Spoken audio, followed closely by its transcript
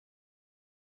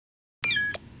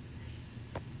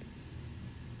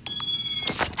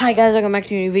Hi guys, welcome back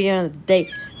to a new video of the day.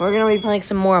 We're gonna be playing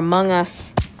some more Among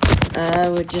Us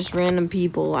with just random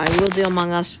people. I will do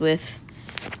Among Us with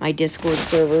my Discord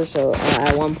server, so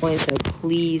at one point, so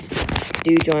please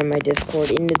do join my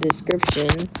Discord in the description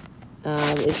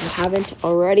if you haven't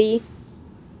already.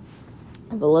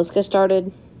 But let's get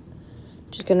started.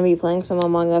 Just gonna be playing some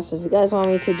Among Us. If you guys want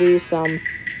me to do some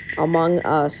Among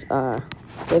Us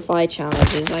Wi-Fi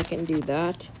challenges, I can do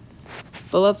that.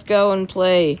 But let's go and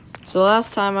play. So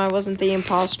last time I wasn't the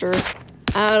imposter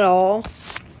at all.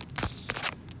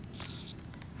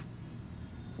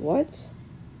 What?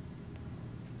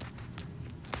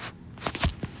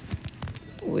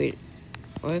 Wait,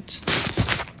 what?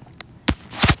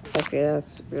 Okay,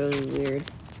 that's really weird.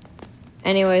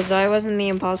 Anyway, so I wasn't the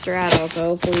imposter at all, so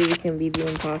hopefully we can be the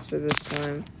imposter this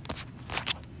time.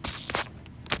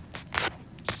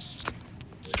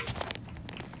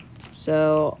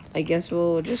 So, I guess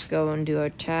we'll just go and do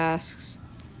our tasks.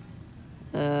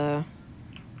 Let's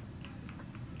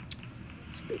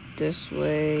go this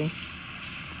way.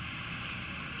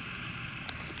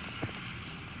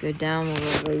 Go down, we'll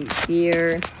go right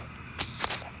here.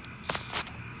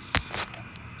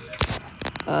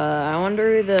 I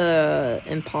wonder who the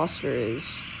imposter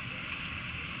is.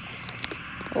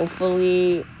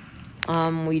 Hopefully,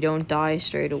 we don't die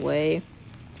straight away.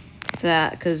 It's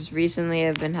that, because recently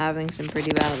I've been having some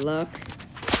pretty bad luck.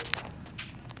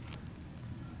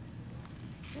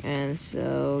 And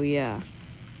so, yeah.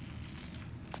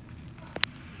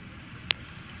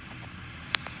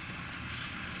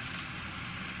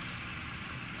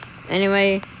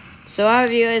 Anyway, so how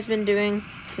have you guys been doing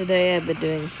today? I've been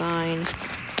doing fine.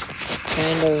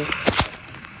 Kind of,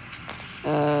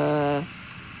 I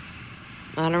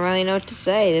don't really know what to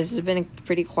say. This has been a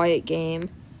pretty quiet game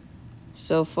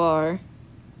so far.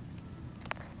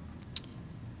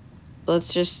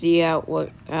 Let's just see out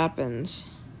what happens.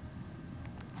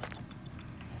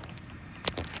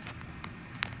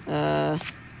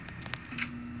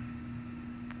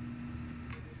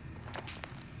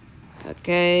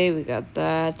 Okay, we got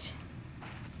that.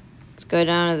 Let's go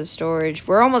down to the storage.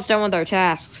 We're almost done with our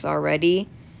tasks already,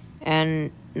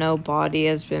 and no body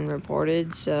has been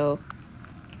reported, so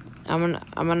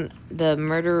the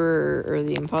murderer or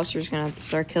the imposter is gonna have to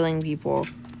start killing people,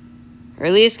 or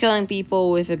at least killing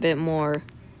people with a bit more,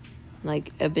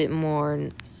 like a bit more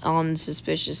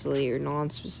unsuspiciously or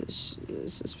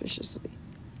non-suspiciously.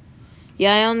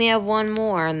 Yeah, I only have one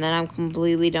more, and then I'm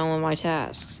completely done with my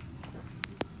tasks.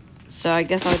 So I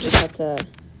guess I'll just have to.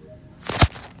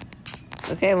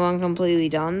 Okay, well, I'm completely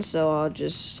done, so I'll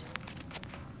just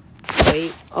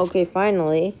wait. Okay,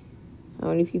 finally. How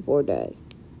many people are dead?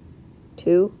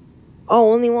 2?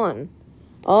 Oh, only 1.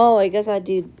 Oh, I guess that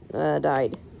dude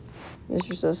died.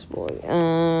 Mr. Sussboy.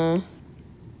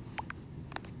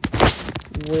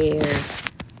 Where?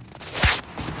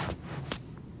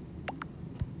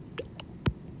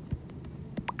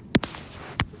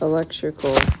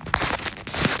 Electrical.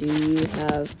 Do you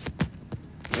have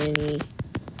any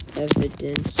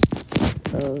evidence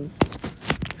of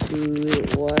who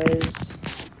it was?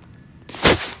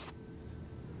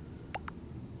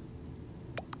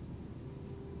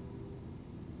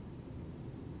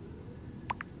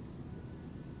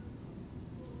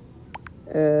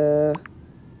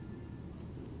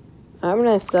 I'm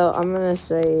gonna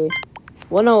say,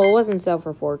 well, no, it wasn't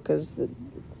self-report, because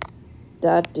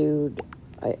that dude,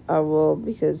 I will,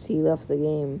 because he left the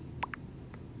game.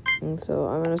 And so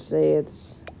I'm gonna say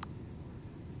it's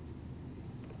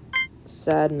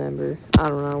sad member. I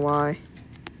don't know why.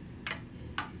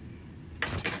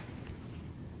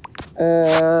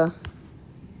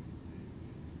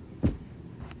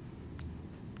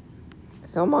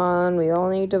 Come on, we all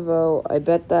need to vote. I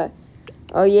bet that.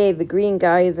 Oh yay, the green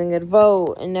guy isn't gonna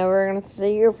vote, and now we're gonna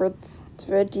stay here for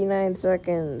 59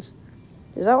 seconds.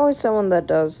 There's always someone that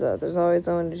does that. There's always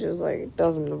someone who just like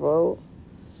doesn't vote.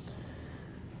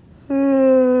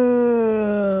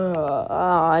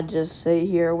 I just sit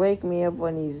here. Wake me up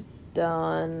when he's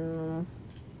done.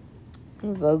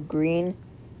 Vote green.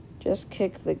 Just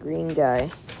kick the green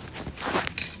guy.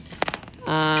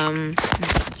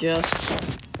 Just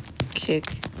kick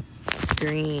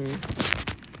green.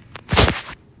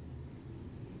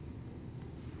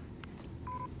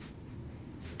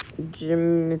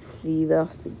 Jimothy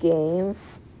left the game.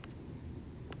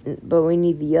 But we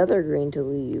need the other green to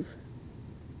leave.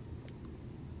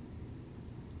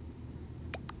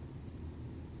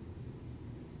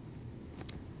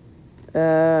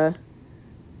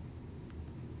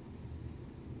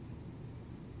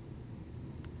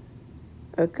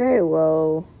 Okay,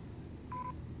 well.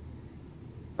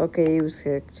 Okay, he was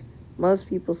kicked. Most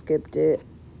people skipped it.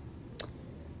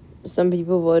 some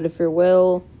people voted for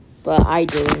Will, but I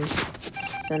didn't.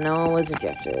 So no one was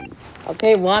ejected.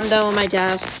 Okay, well, I'm done with my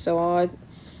tasks, so all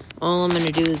I'm going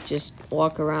to do is just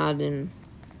walk around and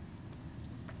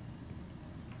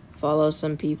follow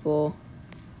some people.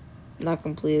 Not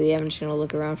completely. I'm just going to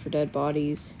look around for dead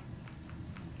bodies.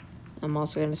 I'm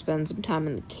also going to spend some time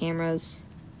in the cameras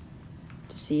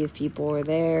to see if people are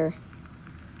there.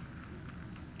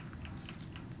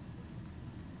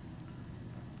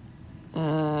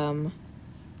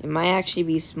 It might actually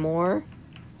be S'more.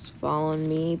 He's following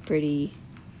me pretty,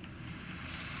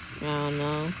 I don't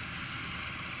know.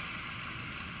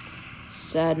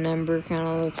 Sad number kind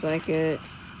of looks like it.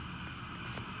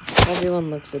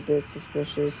 Everyone looks a bit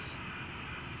suspicious.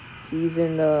 He's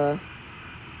in there.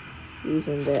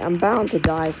 I'm bound to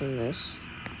die from this.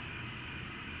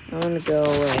 I'm gonna go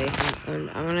away. I'm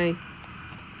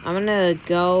gonna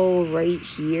go right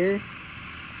here.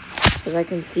 Because I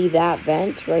can see that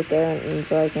vent right there, and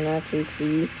so I can actually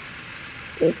see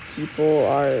if people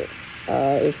are,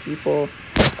 oh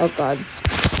god.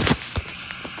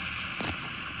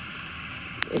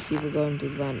 If people go into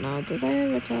the vent now. Did I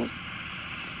have a task?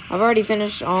 I've already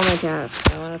finished all my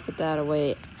tasks. I want to put that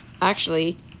away.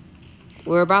 Actually,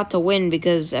 we're about to win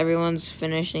because everyone's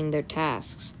finishing their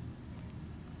tasks.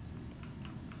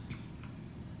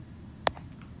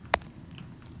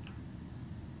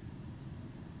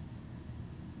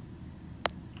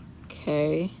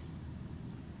 Okay.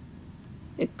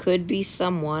 It could be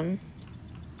someone.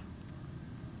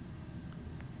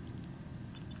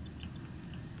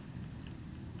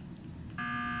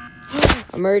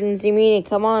 Emergency meeting.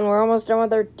 Come on, we're almost done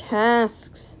with our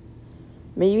tasks.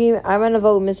 Maybe I'm gonna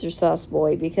vote Mr.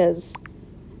 Sussboy because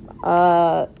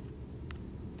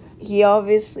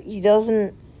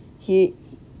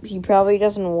he probably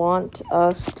doesn't want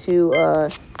us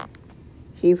to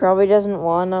he probably doesn't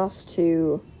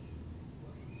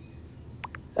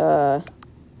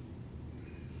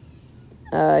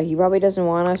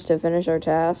want us to finish our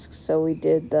tasks, so we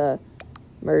did the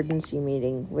emergency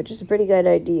meeting, which is a pretty good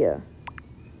idea.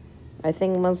 I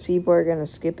think most people are gonna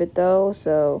skip it though,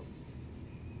 so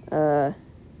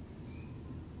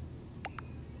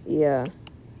yeah.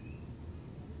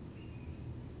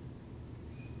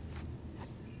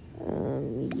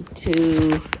 Me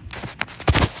too.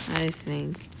 I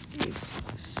think it's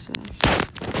Sussboy.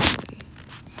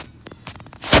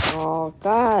 Oh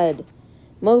god.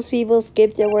 Most people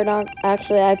skipped it. We're not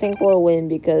actually, I think we'll win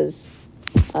because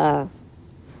we're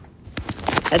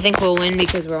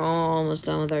almost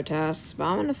done with our tasks, but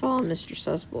I'm gonna follow Mr.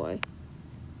 Sussboy.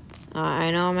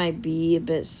 I know I might be a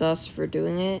bit sus for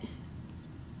doing it.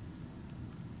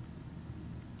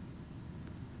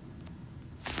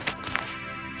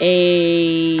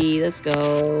 Hey, let's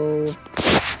go.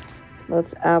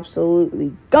 Let's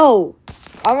absolutely go.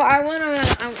 I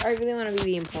really want to be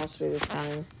the imposter this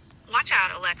time. Watch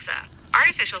out, Alexa.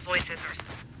 Artificial voices are...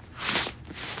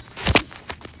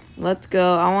 Let's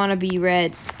go. I want to be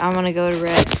red. I want to go to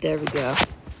red. There we go.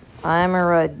 I'm a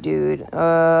red dude.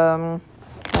 I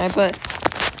put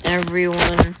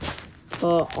everyone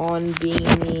put on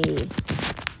beanie.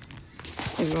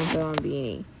 Everyone put on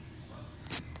beanie.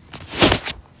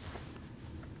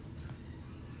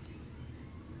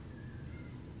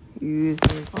 Use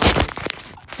the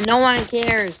imposter. No one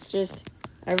cares. Just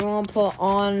everyone put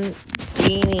on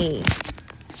beanie.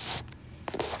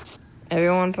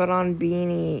 Everyone put on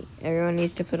beanie. Everyone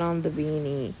needs to put on the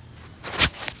beanie.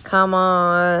 Come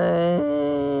on.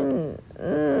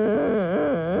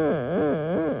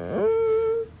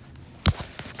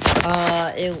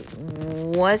 It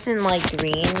wasn't like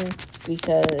green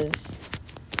because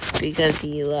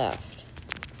he left.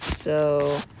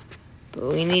 So,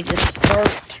 but we need to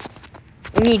start.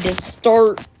 We need to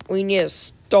start. We need to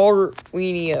start.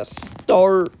 We need to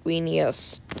start. We need to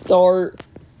start.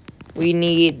 We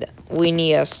need a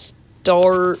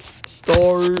start.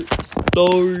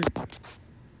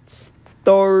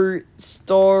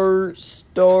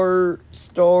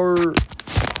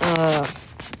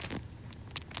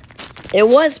 It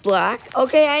was black.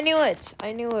 Okay, I knew it.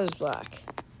 I knew it was black.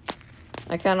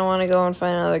 I kind of want to go and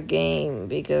find another game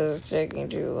because it's taking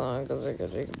too long because I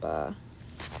could take a bath.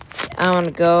 I want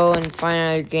to go and find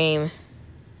another game.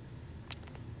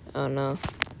 Oh no.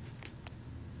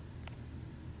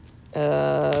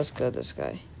 Let's go this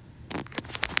guy.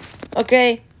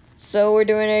 Okay, so we're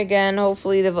doing it again.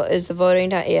 Hopefully, the voting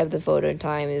time? Yeah, the voting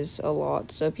time is a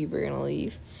lot, so people are gonna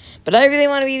leave. But I really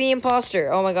want to be the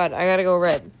imposter. Oh my god, I gotta go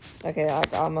red. Okay,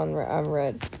 I'm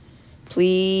red.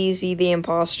 Please be the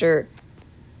imposter.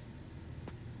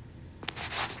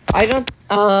 I don't.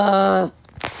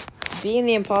 being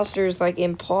the imposter is like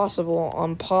impossible,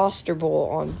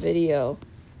 imposterable on video.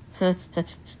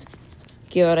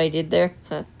 Get what I did there?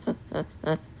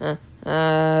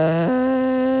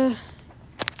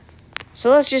 So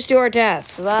let's just do our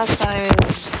tasks. Last time,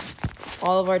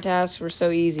 all of our tasks were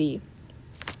so easy.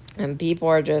 And people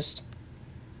are just...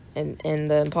 And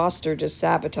the imposter just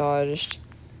sabotaged.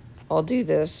 I'll do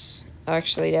this.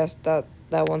 Actually, yes, that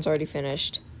one's already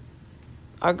finished.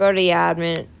 I'll go to the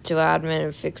admin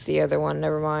and fix the other one.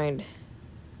 Never mind.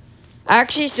 I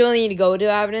actually still need to go to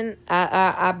admin.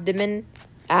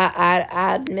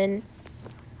 Admin.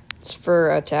 It's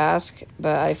for a task,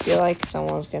 but I feel like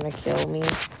someone's gonna kill me.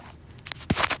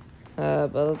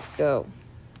 But let's go.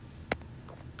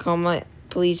 Come on,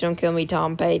 please don't kill me,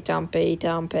 Tompay.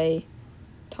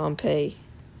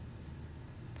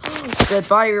 Dead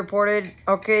body reported.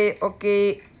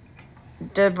 Okay.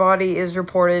 Dead body is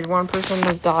reported. One person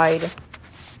has died.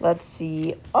 Let's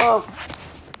see. Oh.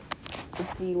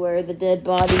 Let's see where the dead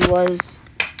body was.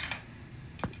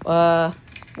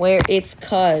 Where it's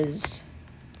Cuz.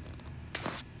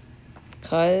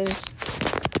 I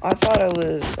thought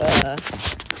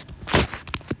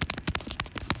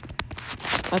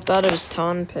it was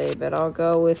Tonpei, but I'll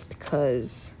go with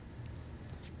Cuz.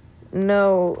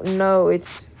 No,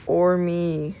 it's or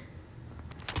me.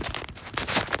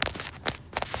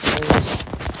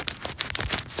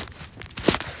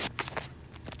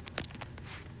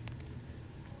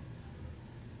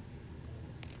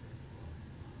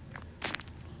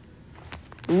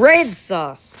 Red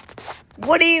sauce.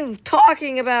 What are you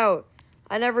talking about?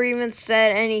 I never even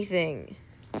said anything.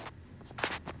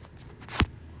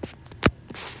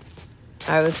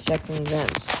 I was checking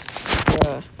vents.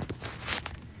 Bruh.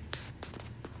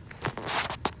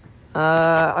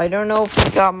 I don't know if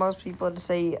we got most people to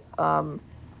say,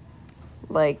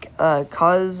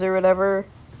 cuz or whatever.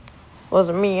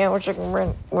 Wasn't me, I was checking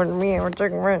rent. Wasn't me, I was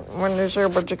checking rent. When there's a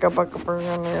bunch of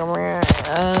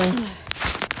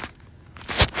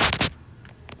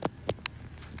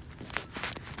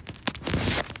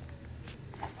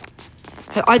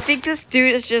I think this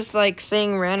dude is just, like,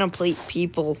 saying random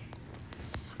people.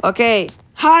 Okay,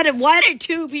 why did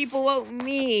 2 people vote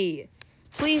me?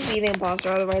 Please be the imposter,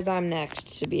 otherwise I'm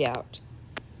next to be out.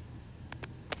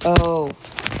 Oh,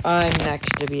 I'm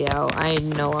next to be out. I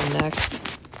know I'm next.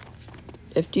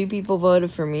 If 2 people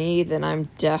voted for me, then I'm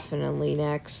definitely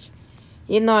next.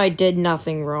 Even though I did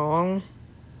nothing wrong.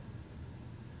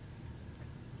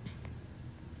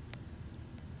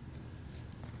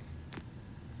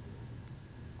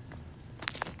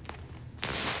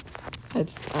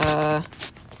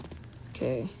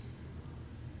 Okay.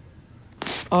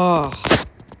 Oh.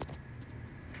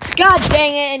 God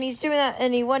dang it, and he's doing that,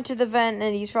 and he went to the vent,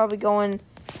 and he's probably going...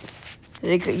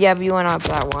 Yeah, but you went out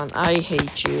that one. I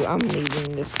hate you. I'm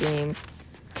leaving this game.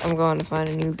 I'm going to find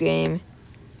a new game.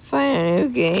 Find a new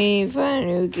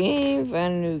game.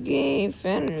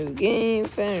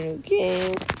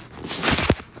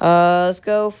 Let's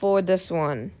go for this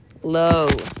one. Low.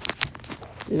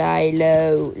 Lie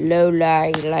low.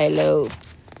 Lie low.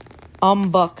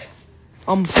 Umbuck.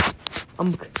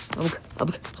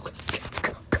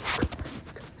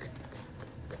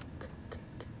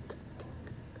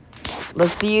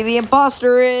 Let's see who the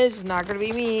imposter is. It's not gonna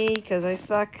be me, because I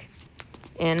suck.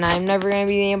 And I'm never gonna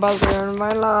be the imposter in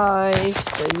my life.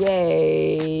 But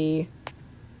yay.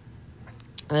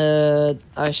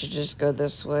 I should just go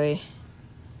this way.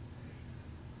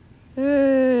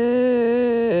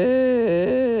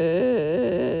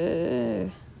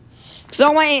 Because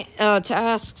all my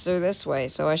tasks are this way,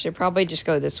 so I should probably just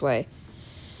go this way.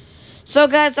 So,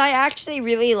 guys, I actually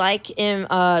really like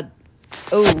Among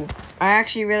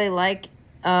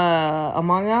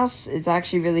Us. It's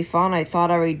actually really fun. I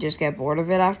thought I would just get bored of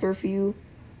it after a few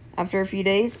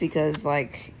days, because,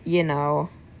 like, you know,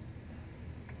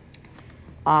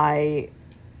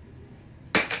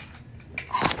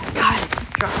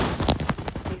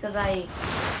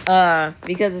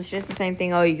 because it's just the same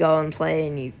thing. Oh, you go and play,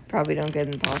 and you probably don't get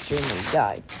an imposter, and then you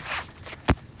die.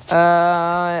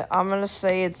 I'm gonna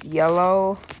say it's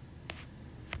yellow.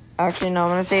 Actually, no,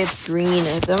 I'm gonna say it's green.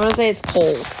 I'm gonna say it's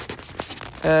Cole.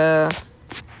 I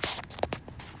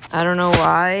don't know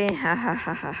why. Ha ha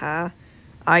ha ha ha.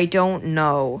 I don't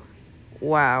know.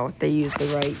 Wow, they used the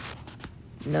right.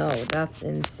 No, that's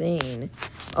insane.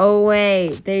 Oh,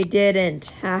 wait, they didn't.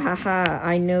 Ha ha ha.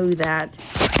 I know that.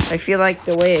 I feel like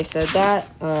the way I said that,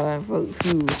 vote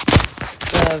who?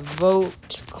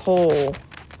 Vote Cole.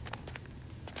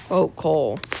 Vote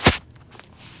Cole.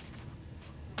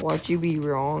 Why'd you be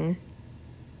wrong?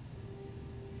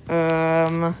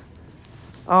 Oh,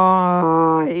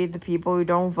 I hate the people who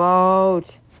don't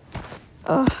vote.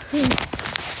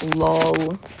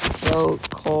 Lol. Vote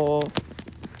call.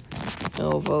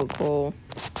 No vote call.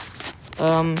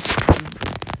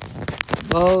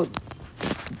 Vote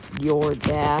your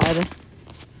dad.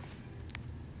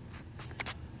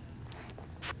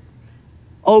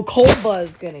 Oh,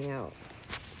 Colba's getting out.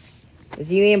 Is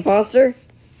he the imposter?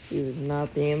 He was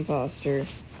not the imposter.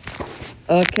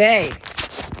 Okay.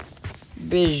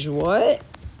 Bij what?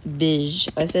 Bij.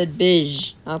 I said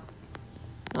bij.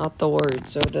 Not the word,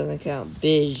 so it doesn't count.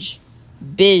 Bij.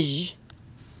 Bij.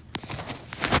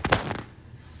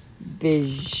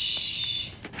 Bij.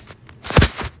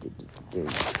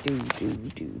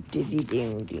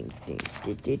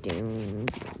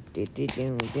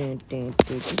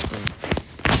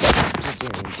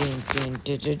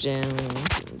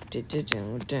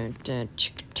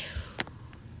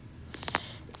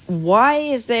 Why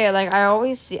is there, like, I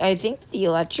always see, I think the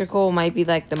electrical might be,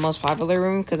 like, the most popular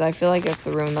room, because I feel like it's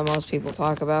the room that most people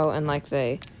talk about, and, like,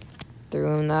 the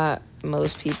room that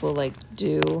most people, like,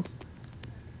 do.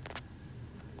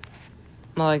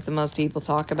 Like, the most people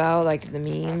talk about, like, the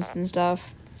memes and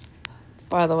stuff.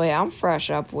 By the way, I'm fresh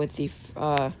up with the,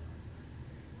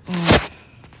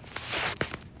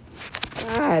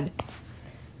 God.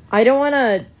 I don't want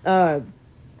to,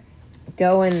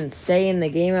 go and stay in the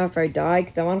game after I die,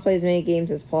 because I want to play as many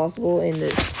games as possible in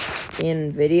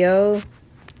videos.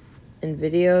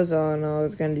 Oh no,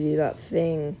 it's gonna do that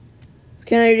thing. It's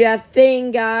gonna do that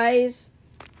thing, guys.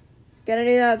 It's gonna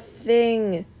do that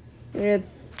thing. It's gonna do that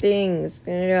thing. It's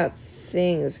gonna do that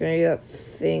thing. It's gonna do that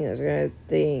thing. It's gonna do that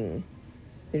thing.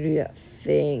 It's gonna do that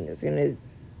thing. It's gonna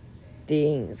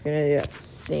thing. It's gonna do that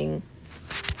thing.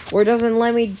 Or it doesn't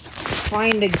let me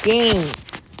find a game.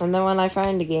 And then when I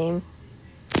find a game,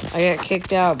 I get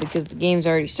kicked out because the game's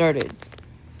already started.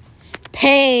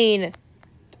 Pain!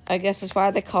 I guess that's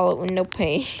why they call it window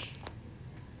pane.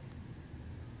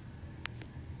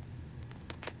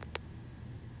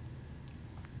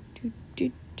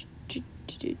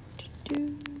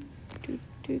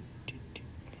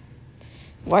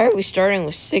 Why are we starting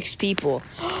with 6 people?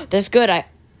 That's good. I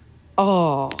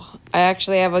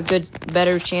actually have a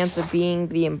better chance of being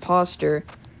the imposter.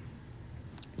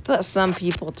 But some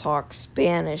people talk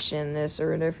Spanish in this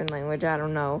or a different language. I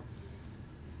don't know.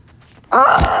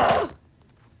 Ah!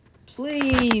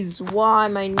 Please, why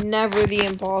am I never the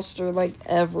imposter, like,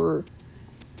 ever?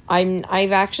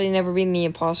 I've actually never been the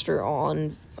imposter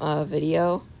on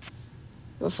video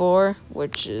before,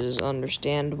 which is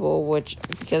understandable,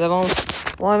 because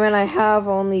I have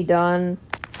only done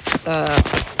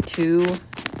 2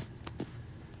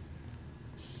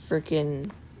 freaking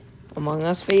Among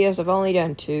Us videos. I've only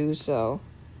done 2, so,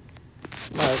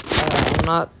 like,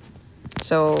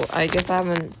 so I guess I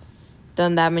haven't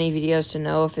done that many videos to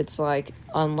know if it's, like,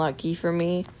 unlucky for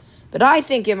me, but I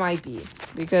think it might be,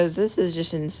 because this is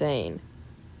just insane.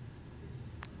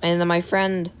 And then my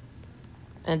friend,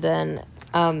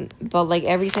 but, like,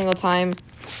 every single time,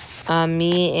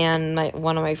 me and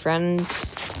one of my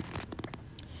friends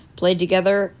play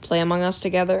Among Us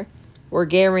together, we're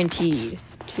guaranteed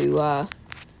to,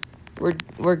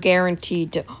 we're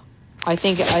guaranteed to, I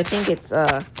think it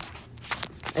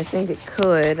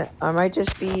could, I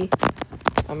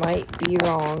might be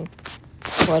wrong,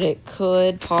 but it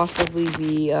could possibly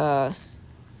be, I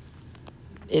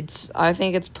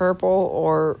think it's purple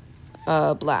or,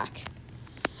 black.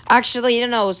 Actually,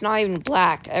 no, it's not even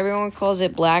black. Everyone calls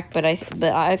it black, but I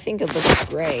think it looks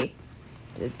gray.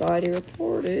 Dead body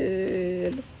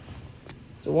reported.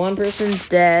 So one person's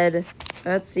dead.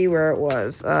 Let's see where it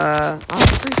was. Be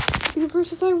the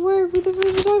first time where? Be the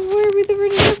first time where? Be the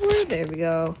first time where? There we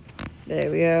go.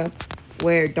 There we go.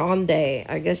 Where? Donde.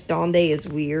 I guess Donde is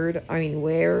weird. I mean,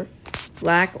 where?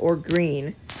 Black or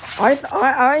green? I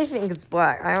think it's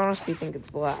black. I honestly think it's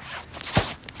black.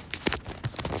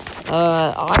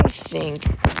 I think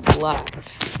black.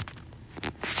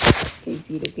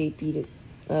 Okay, Peter.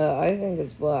 I think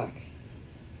it's black.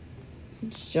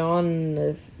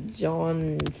 Johnson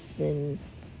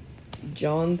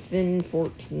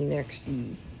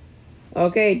 14XD.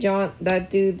 Okay, that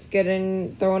dude's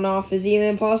getting thrown off. Is he the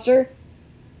imposter?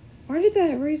 Why did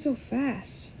that raise so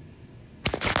fast?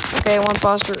 Okay,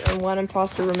 one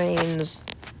imposter remains.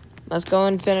 Let's go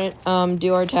and finish,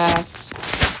 do our tasks.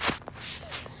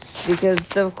 Because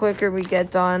the quicker we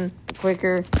get done, the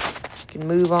quicker we can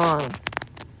move on.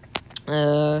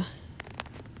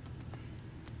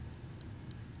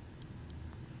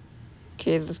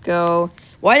 Okay, let's go.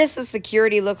 Why does the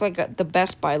security look like the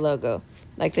Best Buy logo?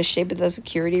 Like, the shape of the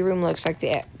security room looks like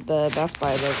the Best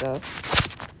Buy logo.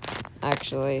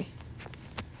 Actually.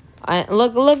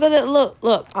 Look at it.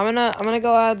 Look. I'm gonna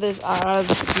go out of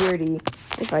the security.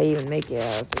 If I even make it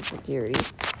out of the security.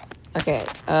 Okay.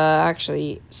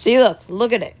 Actually, see.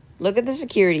 Look at it. Look at the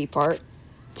security part.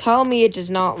 Tell me it does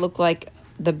not look like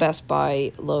the Best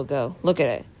Buy logo. Look at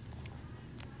it.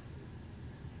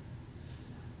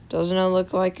 Doesn't it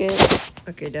look like it?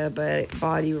 Okay, dead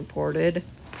body reported.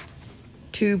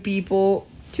 2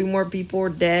 more people are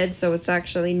dead, so it's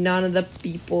actually none of the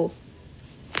people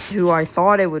who I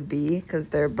thought it would be, because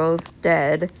they're both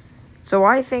dead. So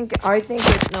I think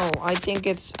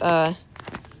it's,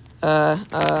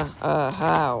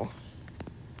 how?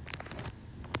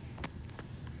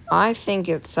 I think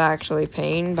it's actually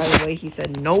Pain, by the way he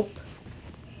said nope.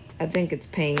 I think it's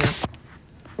Pain.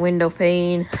 Window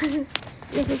pane.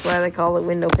 That's why they call it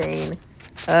window pane.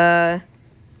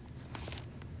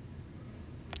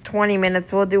 20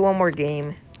 minutes, we'll do one more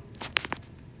game.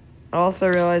 I also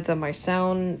realized that my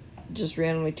sound just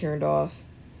randomly turned off.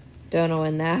 Don't know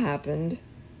when that happened.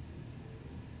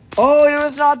 Oh, it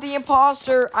was not the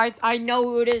imposter. I know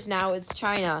who it is now. It's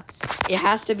China. It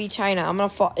has to be China. I'm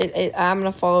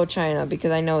gonna follow China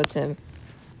because I know it's him.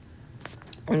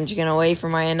 I'm just gonna wait for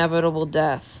my inevitable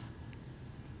death.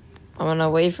 I'm gonna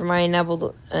wait for my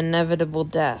inevitable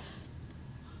death.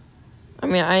 I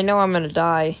mean, I know I'm gonna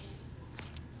die.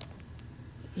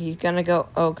 He's gonna go...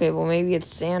 Okay, well, maybe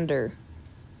it's Sander.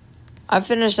 I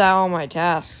finished out all my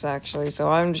tasks, actually, so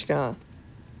I'm just gonna...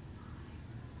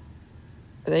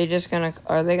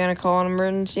 Are they gonna call an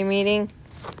emergency meeting?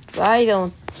 'Cause I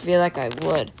don't feel like I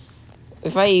would.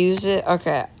 If I use it...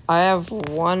 Okay, I have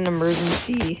 1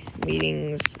 emergency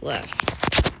meetings left.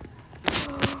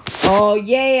 Oh,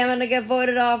 yay, I'm gonna get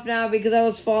voted off now because I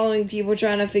was following people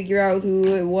trying to figure out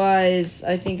who it was.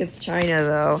 I think it's China,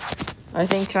 though. I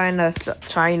think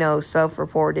China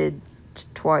self-reported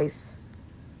twice.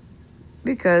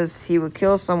 Because he would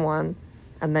kill someone,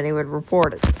 and then he would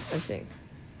report it, I think.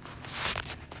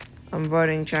 I'm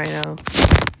voting China.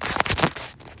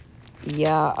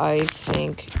 Yeah, I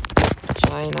think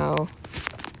China.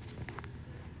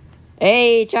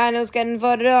 Hey, China's getting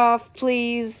voted off,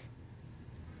 please.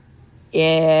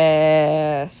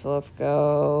 Yes, let's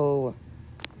go.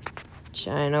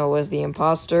 China was the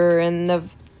imposter, and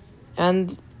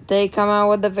they come out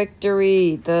with the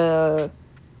victory. The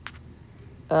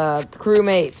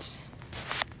crewmates.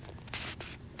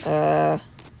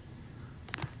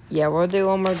 Yeah, we'll do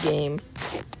one more game.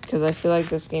 Because I feel like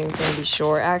this game is going to be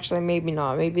short. Actually, maybe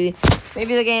not. Maybe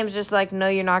the game's just like, no,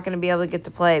 you're not going to be able to get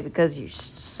to play because you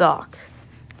suck.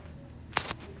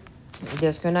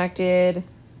 Disconnected.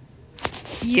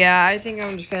 Yeah, I think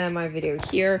I'm just going to end my video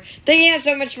here. Thank you guys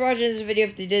so much for watching this video.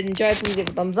 If you did enjoy, please give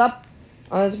a thumbs up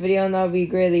on this video, and that would be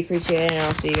greatly appreciated. And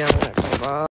I'll see you on the next one.